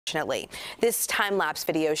Unfortunately, this time-lapse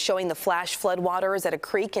video showing the flash floodwaters at a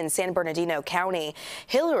creek in San Bernardino County.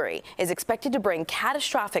 Hilary is expected to bring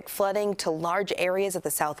catastrophic flooding to large areas of the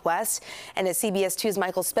Southwest. And as CBS 2's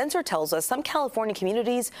Michael Spencer tells us, some California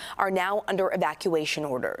communities are now under evacuation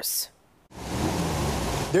orders.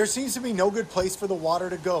 There seems to be no good place for the water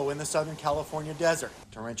to go in the Southern California desert.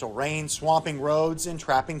 Torrential rain, swamping roads, and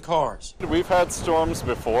trapping cars. We've had storms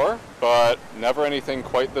before, but never anything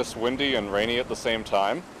quite this windy and rainy at the same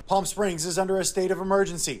time. Palm Springs is under a state of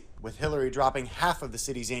emergency, with Hilary dropping half of the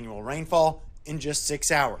city's annual rainfall in just 6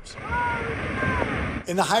 hours.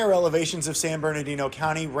 In the higher elevations of San Bernardino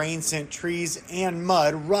County, rain sent trees and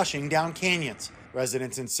mud rushing down canyons.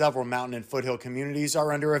 Residents in several mountain and foothill communities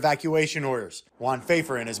are under evacuation orders. Juan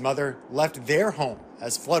Pfeiffer and his mother left their home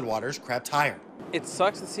as floodwaters crept higher. It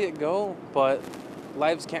sucks to see it go, but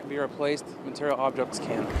lives can't be replaced. Material objects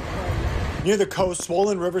can. Near the coast,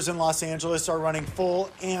 swollen rivers in Los Angeles are running full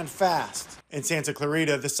and fast. In Santa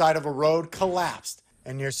Clarita, the side of a road collapsed.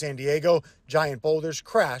 And near San Diego, giant boulders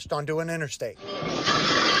crashed onto an interstate.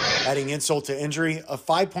 Adding insult to injury, a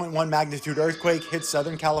 5.1 magnitude earthquake hit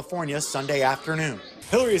Southern California Sunday afternoon.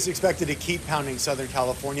 Hilary is expected to keep pounding Southern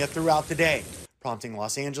California throughout the day, prompting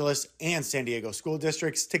Los Angeles and San Diego school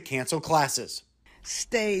districts to cancel classes.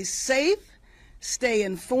 Stay safe, stay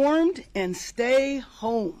informed, and stay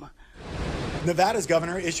home. Nevada's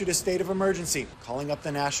governor issued a state of emergency, calling up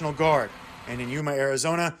the National Guard. And in Yuma,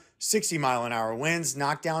 Arizona, 60-mile-an-hour winds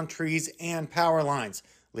knocked down trees and power lines,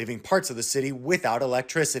 leaving parts of the city without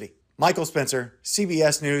electricity. Michael Spencer,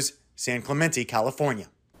 CBS News, San Clemente, California.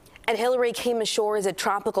 And Hilary came ashore as a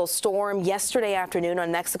tropical storm yesterday afternoon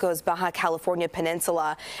on Mexico's Baja California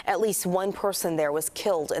Peninsula. At least one person there was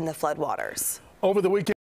killed in the floodwaters. Over the weekend.